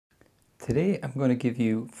Today I'm going to give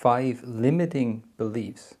you 5 limiting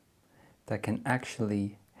beliefs that can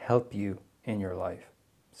actually help you in your life.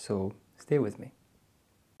 So stay with me.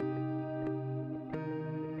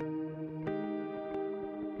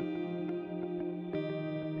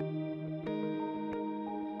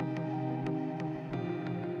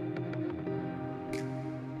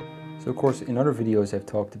 So of course in other videos I've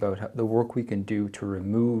talked about the work we can do to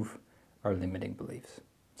remove our limiting beliefs.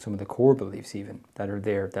 Some of the core beliefs even that are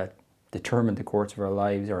there that determine the course of our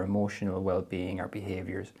lives, our emotional well-being, our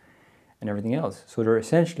behaviors, and everything else. So they're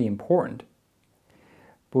essentially important.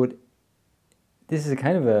 But this is a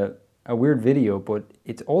kind of a weird video, but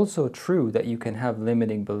it's also true that you can have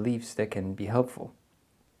limiting beliefs that can be helpful.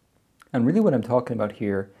 And really what I'm talking about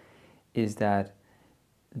here is that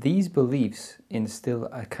these beliefs instill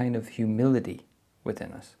a kind of humility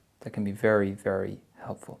within us that can be very, very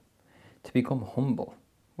helpful. To become humble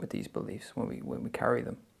with these beliefs when we carry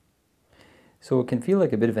them. So it can feel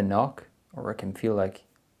like a bit of a knock, or it can feel like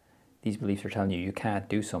these beliefs are telling you you can't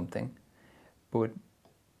do something, but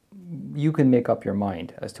you can make up your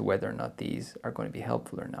mind as to whether or not these are going to be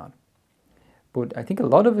helpful or not. But I think a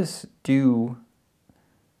lot of us do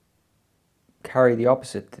carry the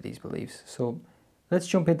opposite to these beliefs. So let's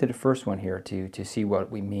jump into the first one here to see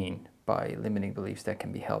what we mean by limiting beliefs that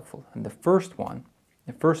can be helpful. And the first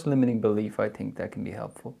limiting belief I think that can be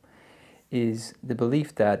helpful is the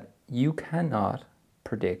belief that you cannot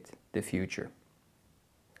predict the future.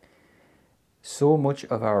 So much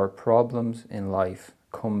of our problems in life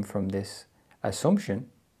come from this assumption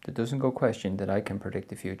that doesn't go questioned that I can predict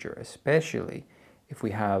the future, especially if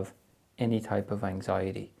we have any type of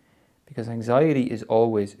anxiety. Because anxiety is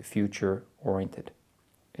always future oriented.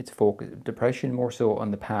 It's focused, depression more so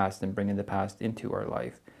on the past and bringing the past into our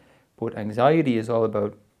life. But anxiety is all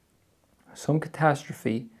about some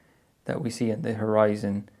catastrophe that we see on the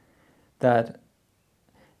horizon that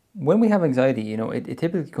when we have anxiety, it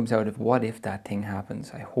typically comes out of what if that thing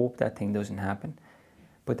happens? I hope that thing doesn't happen.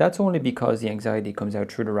 But that's only because the anxiety comes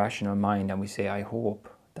out through the rational mind and we say, I hope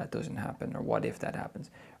that doesn't happen, or what if that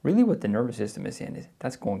happens? Really what the nervous system is saying is,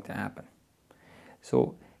 that's going to happen.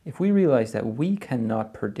 So if we realize that we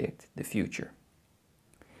cannot predict the future,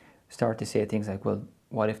 start to say things like, well,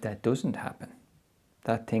 what if that doesn't happen?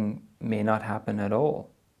 That thing may not happen at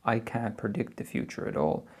all. I can't predict the future at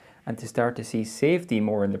all. And to start to see safety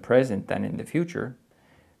more in the present than in the future,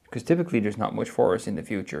 because typically there's not much for us in the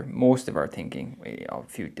future. Most of our thinking,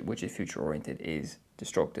 which is future-oriented, is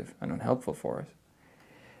destructive and unhelpful for us.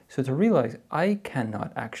 So to realize I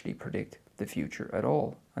cannot actually predict the future at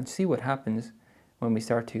all, and see what happens when we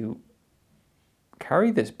start to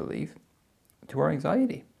carry this belief to our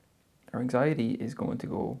anxiety. Our anxiety is going to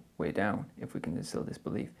go way down if we can instill this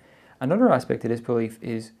belief. Another aspect of this belief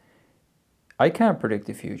is I can't predict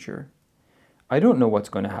the future. I don't know what's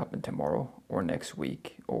going to happen tomorrow or next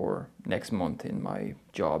week or next month in my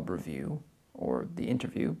job review or the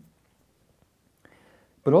interview.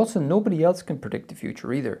 But also nobody else can predict the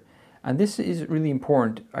future either. And this is really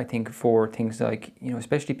important, I think, for things like,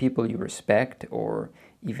 especially people you respect or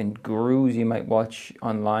even gurus you might watch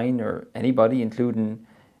online or anybody, including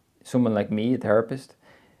someone like me, a therapist.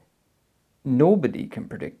 Nobody can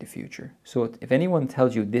predict the future. So if anyone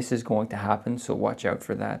tells you this is going to happen, so watch out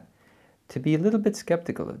for that, to be a little bit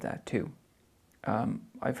skeptical of that too.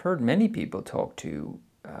 I've heard many people talk to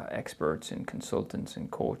experts and consultants and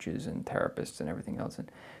coaches and therapists and everything else.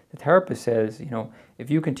 And the therapist says, if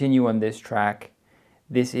you continue on this track,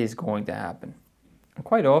 this is going to happen. And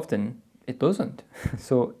quite often it doesn't.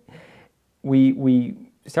 So we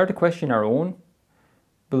start to question our own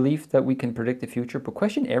belief that we can predict the future, but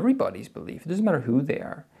question everybody's belief. It doesn't matter who they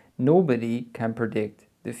are. Nobody can predict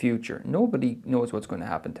the future. Nobody knows what's going to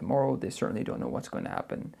happen tomorrow. They certainly don't know what's going to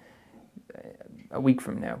happen a week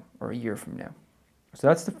from now or a year from now. So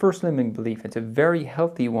that's the first limiting belief. It's a very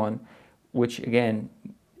healthy one, which again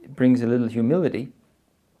brings a little humility,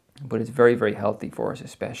 but it's very, very healthy for us,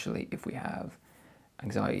 especially if we have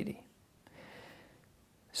anxiety.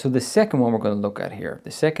 So the second one we're going to look at here, the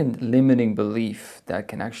second limiting belief that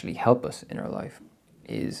can actually help us in our life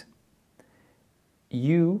is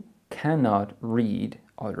you cannot read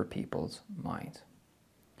other people's minds.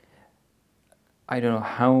 I don't know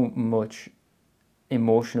how much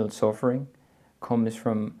emotional suffering comes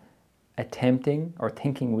from attempting or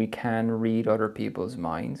thinking we can read other people's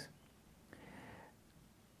minds.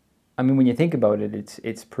 I mean, when you think about it,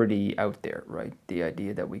 it's pretty out there, right? The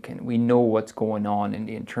idea that we know what's going on in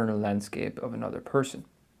the internal landscape of another person.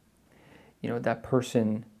 That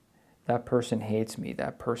person hates me,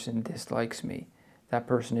 that person dislikes me, that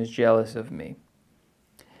person is jealous of me,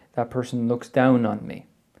 that person looks down on me.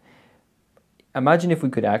 imagine if we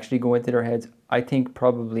could actually go into their heads. I think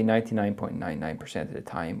probably 99.99% of the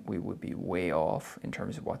time we would be way off in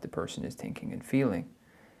terms of what the person is thinking and feeling.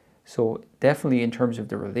 So definitely in terms of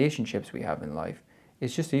the relationships we have in life,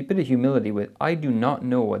 it's just a bit of humility with, I do not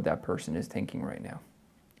know what that person is thinking right now.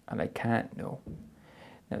 And I can't know.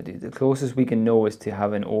 Now, the closest we can know is to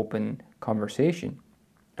have an open conversation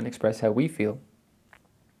and express how we feel.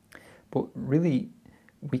 But really,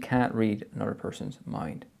 we can't read another person's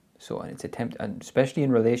mind. So it's and especially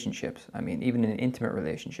in relationships, I mean, even in intimate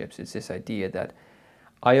relationships, it's this idea that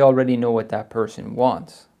I already know what that person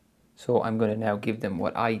wants. So I'm going to now give them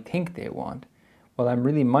what I think they want. Well, I'm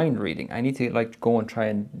really mind reading. I need to like go and try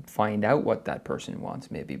and find out what that person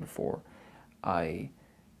wants maybe before I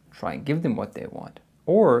try and give them what they want.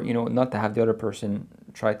 Or, you know, not to have the other person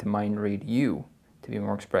try to mind read you to be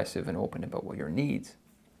more expressive and open about what your needs.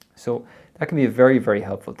 So that can be a very, very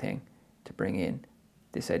helpful thing to bring in,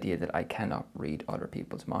 this idea that I cannot read other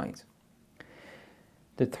people's minds.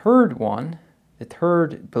 The third one, the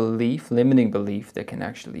third belief, limiting belief that can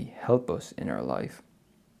actually help us in our life.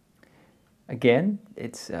 Again,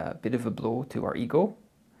 it's a bit of a blow to our ego,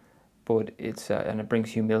 but and it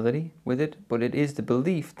brings humility with it, but it is the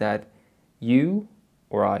belief that you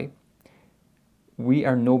or I, we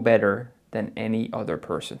are no better than any other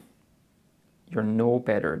person. You're no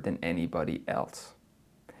better than anybody else.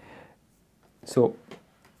 So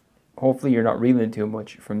hopefully you're not reeling too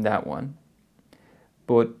much from that one.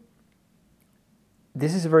 But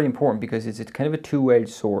this is very important because it's kind of a two-edged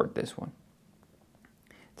sword, this one.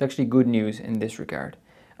 It's actually good news in this regard.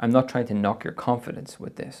 I'm not trying to knock your confidence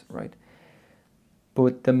with this, right?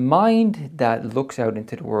 But the mind that looks out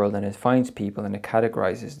into the world and it finds people and it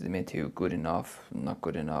categorizes them into good enough, not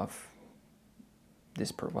good enough,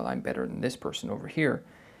 well, I'm better than this person over here.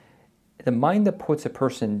 The mind that puts a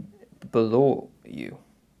person below you,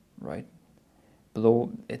 right,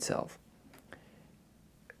 below itself,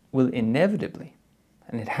 will inevitably,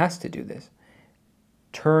 and it has to do this,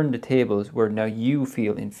 turn the tables where now you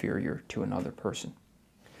feel inferior to another person.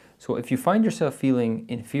 So if you find yourself feeling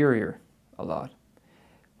inferior a lot,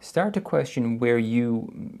 start to question where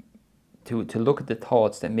to look at the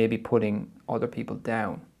thoughts that may be putting other people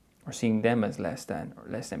down, or seeing them as less than, or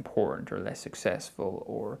less important, or less successful,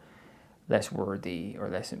 or less worthy, or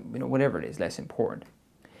less, you know, whatever it is, less important.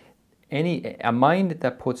 A mind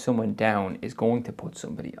that puts someone down is going to put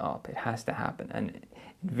somebody up. It has to happen. And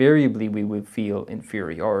invariably we will feel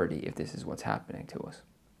inferiority if this is what's happening to us.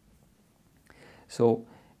 So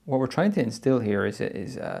what we're trying to instill here is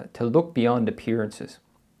to look beyond appearances,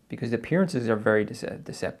 because the appearances are very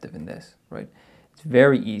deceptive in this, right? It's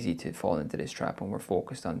very easy to fall into this trap when we're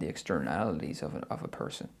focused on the externalities of a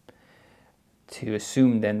person, to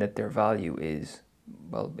assume then that their value is,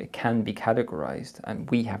 well, it can be categorized, and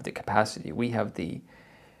we have the capacity, we have the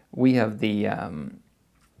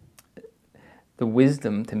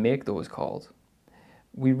wisdom to make those calls.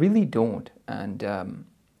 We really don't. And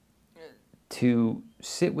to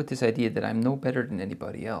sit with this idea that I'm no better than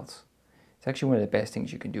anybody else, it's actually one of the best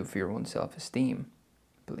things you can do for your own self-esteem,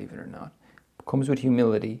 believe it or not. It comes with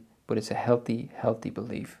humility, but it's a healthy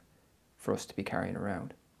belief for us to be carrying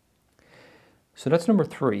around. So that's number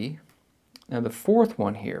 3. Now the fourth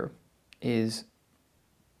one here is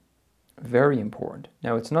very important.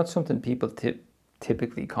 Now it's not something people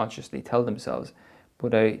typically consciously tell themselves,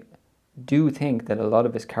 but I do think that a lot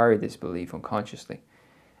of us carry this belief unconsciously.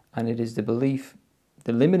 And it is the belief,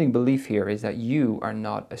 the limiting belief here is that you are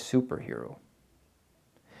not a superhero.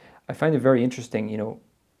 I find it very interesting, you know,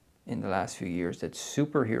 in the last few years that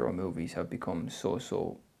superhero movies have become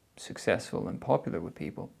so successful and popular with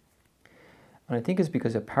people. And I think it's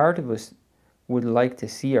because a part of us would like to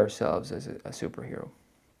see ourselves as a superhero.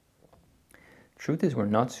 Truth is, we're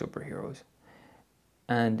not superheroes.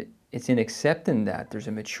 And it's in accepting that, there's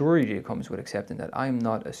a maturity that comes with accepting that I'm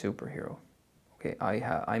not a superhero. Okay,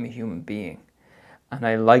 I'm a human being. And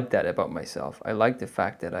I like that about myself. I like the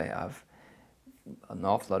fact that I have an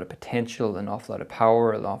awful lot of potential, an awful lot of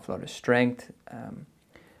power, an awful lot of strength,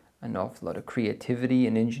 an awful lot of creativity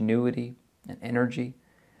and ingenuity and energy.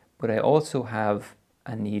 But I also have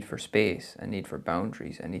a need for space, a need for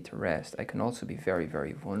boundaries, a need to rest. I can also be very,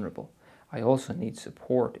 very vulnerable. I also need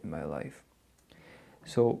support in my life.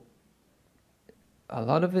 So a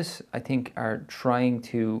lot of us, I think, are trying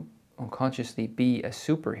to unconsciously be a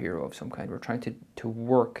superhero of some kind. We're trying to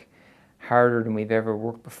work harder than we've ever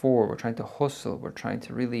worked before. We're trying to hustle. We're trying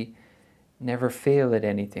to really never fail at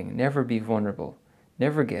anything, never be vulnerable,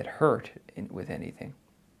 never get hurt with anything.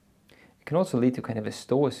 It can also lead to kind of a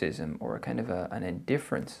stoicism or a kind of an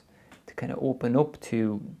indifference, to kind of open up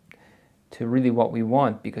to to really what we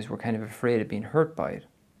want because we're kind of afraid of being hurt by it.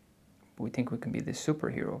 But we think we can be this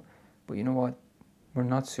superhero. But you know what? We're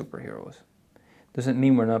not superheroes. Doesn't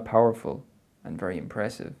mean we're not powerful and very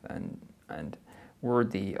impressive and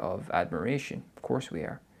worthy of admiration. Of course we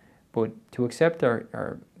are. But to accept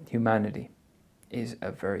our humanity is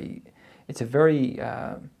a very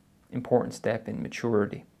important step in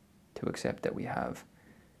maturity, to accept that we have,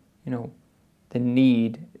 the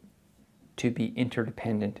need to be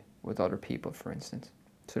interdependent with other people, for instance.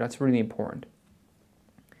 So that's really important.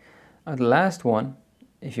 And the last one,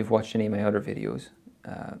 if you've watched any of my other videos,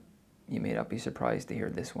 you may not be surprised to hear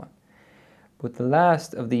this one. But the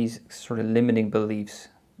last of these sort of limiting beliefs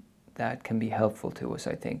that can be helpful to us,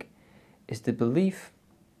 I think, is the belief,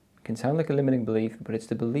 it can sound like a limiting belief, but it's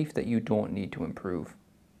the belief that you don't need to improve.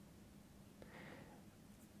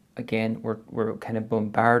 Again, we're kind of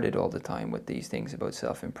bombarded all the time with these things about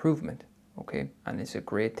self-improvement, okay? And it's a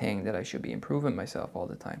great thing that I should be improving myself all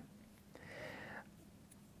the time.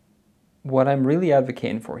 What I'm really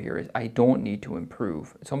advocating for here is I don't need to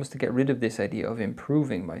improve. It's almost to get rid of this idea of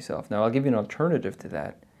improving myself. Now, I'll give you an alternative to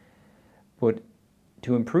that, but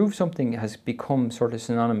to improve something has become sort of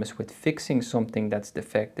synonymous with fixing something that's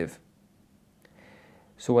defective.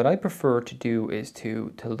 So what I prefer to do is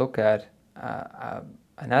to look at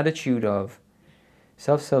an attitude of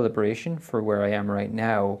self-celebration for where I am right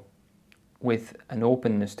now with an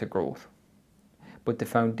openness to growth. But the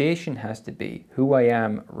foundation has to be who I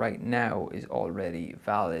am right now is already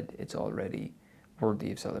valid. It's already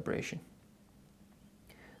worthy of celebration.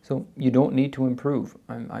 So you don't need to improve.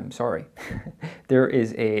 I'm sorry. There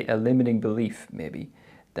is a limiting belief maybe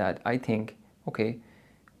that I think, okay,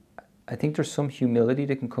 I think there's some humility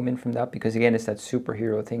that can come in from that, because again, it's that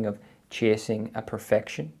superhero thing of chasing a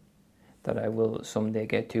perfection that I will someday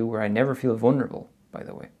get to, where I never feel vulnerable, by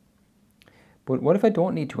the way. But what if I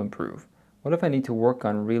don't need to improve? What if I need to work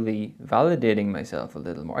on really validating myself a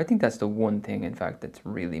little more? I think that's the one thing, in fact, that's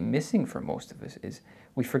really missing for most of us, is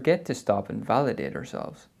we forget to stop and validate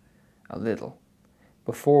ourselves a little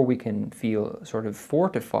before we can feel sort of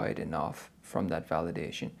fortified enough from that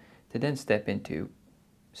validation to then step into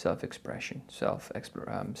self-expression,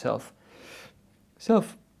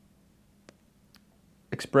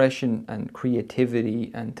 self-expression and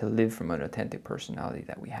creativity, and to live from an authentic personality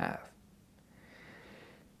that we have.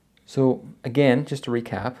 So again, just to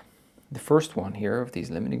recap, the first one here of these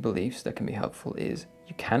limiting beliefs that can be helpful is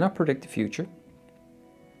you cannot predict the future.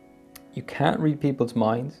 You can't read people's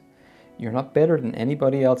minds. You're not better than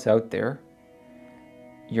anybody else out there.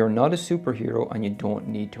 You're not a superhero, and you don't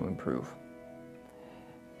need to improve.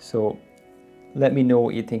 So let me know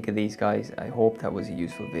what you think of these guys. I hope that was a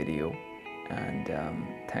useful video. And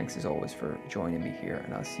thanks as always for joining me here,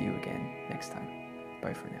 and I'll see you again next time.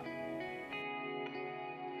 Bye for now.